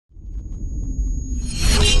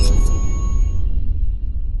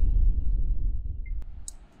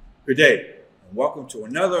Good day, and welcome to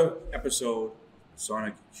another episode of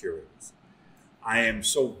Masonic Curators. I am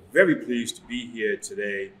so very pleased to be here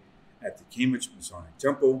today at the Cambridge Masonic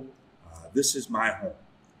Temple. This is my home.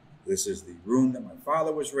 This is the room that my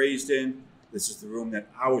father was raised in. This is the room that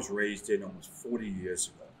I was raised in almost 40 years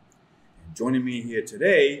ago. And joining me here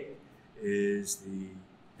today is the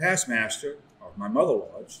past master of my mother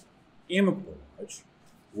lodge, Amicable Lodge,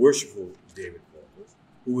 Worshipful David Vogel,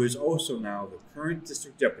 who is also now the current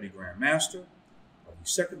District Deputy Grand Master of the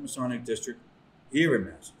 2nd Masonic District here in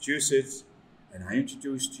Massachusetts. And I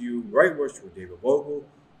introduce to you Right Worshipful David Vogel,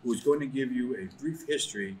 who is going to give you a brief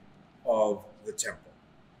history of the temple.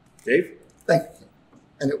 Dave? Thank you.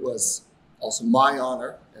 And it was also my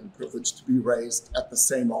honor and privilege to be raised at the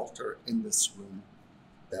same altar in this room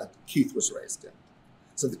that Keith was raised in.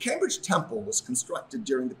 So the Cambridge Temple was constructed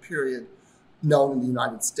during the period known in the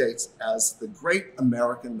United States as the Great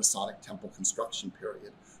American Masonic Temple construction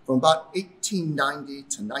period. From about 1890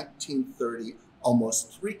 to 1930,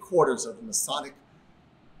 almost 3/4 of the Masonic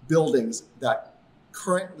buildings that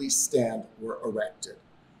currently stand were erected.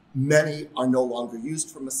 Many are no longer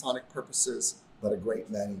used for Masonic purposes, but a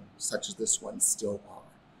great many, such as this one, still are.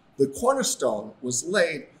 The cornerstone was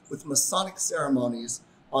laid with Masonic ceremonies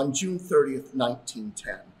on June 30th,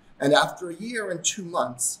 1910. And after a year and 2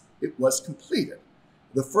 months, it was completed.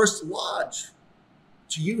 The first lodge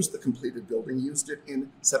to use the completed building used it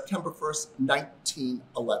in September 1st,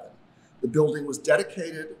 1911. The building was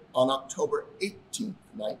dedicated on October 18th,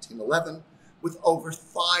 1911, with over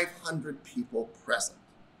 500 people present.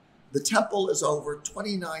 The temple is over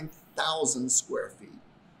 29,000 square feet,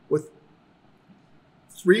 with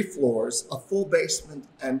 3 floors, a full basement,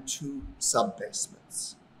 and 2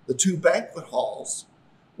 sub-basements. The 2 banquet halls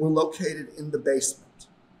were located in the basement,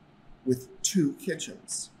 with 2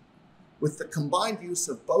 kitchens. With the combined use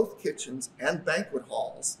of both kitchens and banquet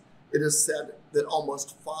halls, it is said that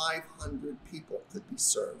almost 500 people could be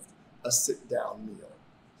served a sit-down meal.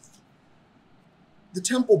 The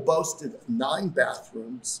temple boasted 9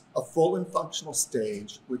 bathrooms, a full and functional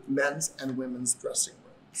stage with men's and women's dressing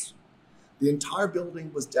rooms. The entire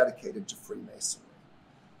building was dedicated to Freemasonry,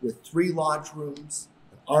 with 3 lodge rooms,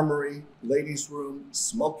 an armory, ladies' room,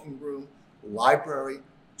 smoking room, library,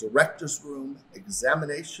 director's room,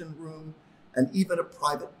 examination room, and even a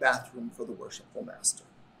private bathroom for the worshipful master.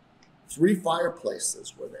 3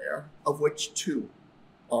 fireplaces were there, of which 2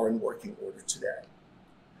 are in working order today.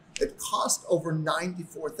 It cost over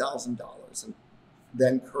 $94,000 in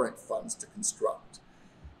then current funds to construct.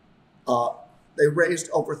 They raised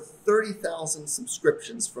over 30,000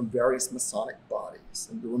 subscriptions from various Masonic bodies,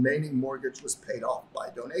 and the remaining mortgage was paid off by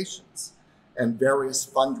donations and various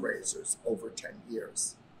fundraisers over 10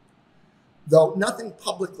 years. Though nothing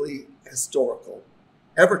publicly historical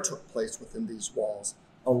ever took place within these walls,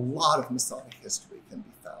 a lot of Masonic history can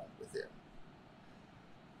be found within.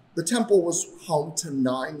 The temple was home to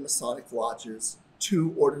 9 Masonic lodges,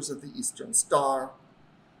 2 Orders of the Eastern Star,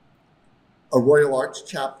 a Royal Arch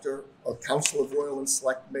chapter, a Council of Royal and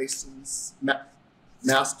Select Masons,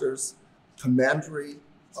 Masters, Commandery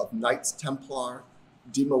of Knights Templar,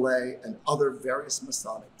 Demolay, and other various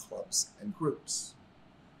Masonic clubs and groups.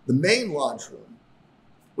 The main lodge room,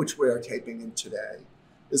 which we are taping in today,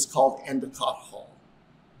 is called Endicott Hall.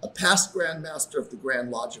 A past Grand Master of the Grand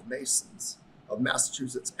Lodge of Masons of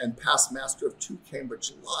Massachusetts and past master of 2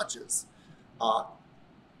 Cambridge lodges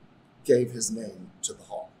gave his name to the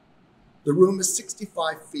hall. The room is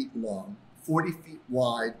 65 feet long, 40 feet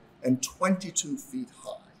wide, and 22 feet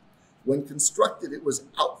high. When constructed, it was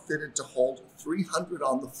outfitted to hold 300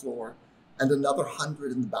 on the floor and another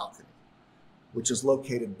 100 in the balcony, which is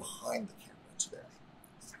located behind the camera today.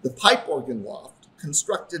 The pipe organ loft,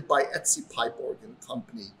 constructed by Etsy Pipe Organ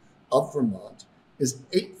Company of Vermont, is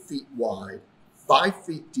 8 feet wide, 5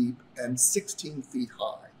 feet deep, and 16 feet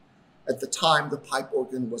high. At the time the pipe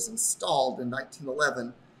organ was installed in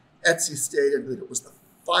 1911, Etsy stated that it was the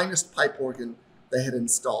finest pipe organ they had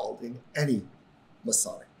installed in any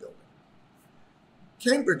Masonic building.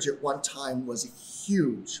 Cambridge at one time was a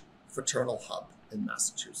huge fraternal hub in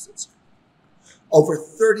Massachusetts. Over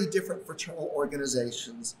 30 different fraternal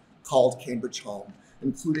organizations called Cambridge home,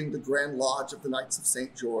 including the Grand Lodge of the Knights of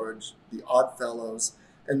St. George, the Odd Fellows,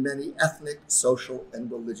 and many ethnic, social,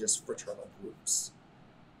 and religious fraternal groups.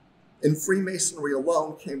 In Freemasonry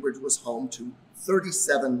alone, Cambridge was home to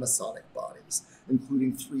 37 Masonic bodies,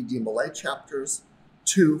 including 3 Demolay chapters,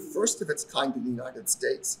 2 first of its kind in the United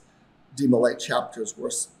States. Demolay chapters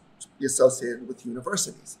were associated with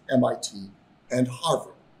universities, MIT and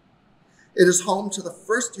Harvard. It is home to the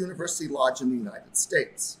first university lodge in the United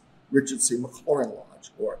States, Richard C. McLaurin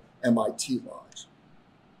Lodge, or MIT Lodge.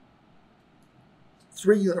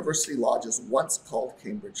 three university lodges once called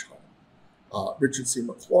Cambridge home. Richard C.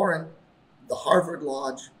 McLaurin, the Harvard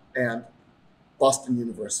Lodge, and Boston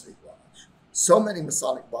University Lodge. So many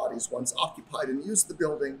Masonic bodies once occupied and used the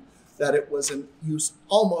building that it was in use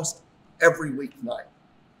almost every weeknight,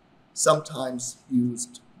 sometimes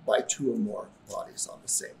used by two or more bodies on the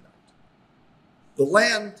same night. The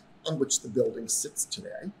land on which the building sits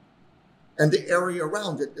today and the area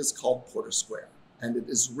around it is called Porter Square, and it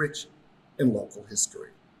is rich in local history.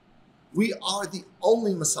 We are the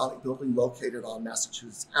only Masonic building located on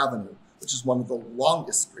Massachusetts Avenue, which is one of the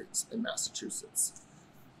longest streets in Massachusetts.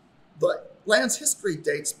 The land's history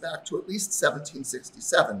dates back to at least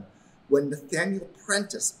 1767, when Nathaniel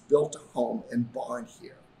Prentice built a home and barn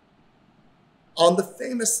here. On the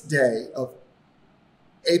famous day of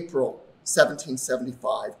April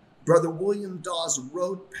 1775, Brother William Dawes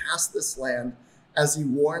rode past this land as he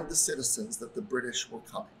warned the citizens that the British were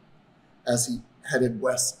coming, as he headed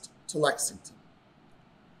west to Lexington.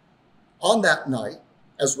 On that night,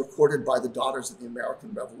 as recorded by the Daughters of the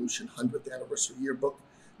American Revolution 100th Anniversary Yearbook,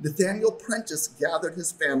 Nathaniel Prentice gathered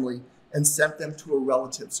his family and sent them to a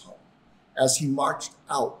relative's home as he marched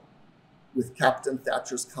out with Captain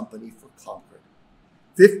Thatcher's company for Concord.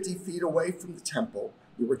 50 feet away from the temple,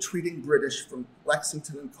 the retreating British from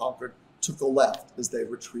Lexington and Concord took a left as they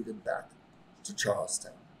retreated back to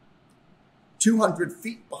Charlestown. 200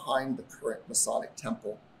 feet behind the current Masonic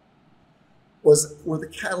Temple were the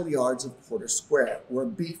cattle yards of Porter Square, where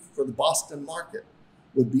beef for the Boston market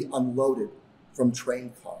would be unloaded from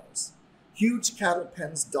train cars. Huge cattle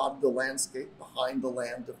pens dotted the landscape behind the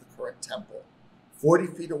land of the current temple. 40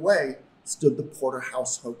 feet away stood the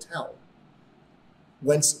Porterhouse Hotel,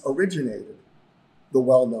 whence originated the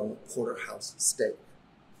well-known Porterhouse steak.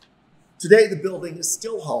 Today, the building is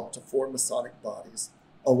still home to 4 Masonic bodies,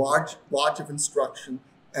 a large lodge of instruction,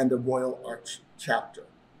 and a Royal Arch chapter.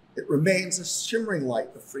 It remains a shimmering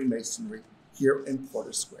light of Freemasonry here in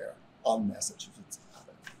Porter Square on Massachusetts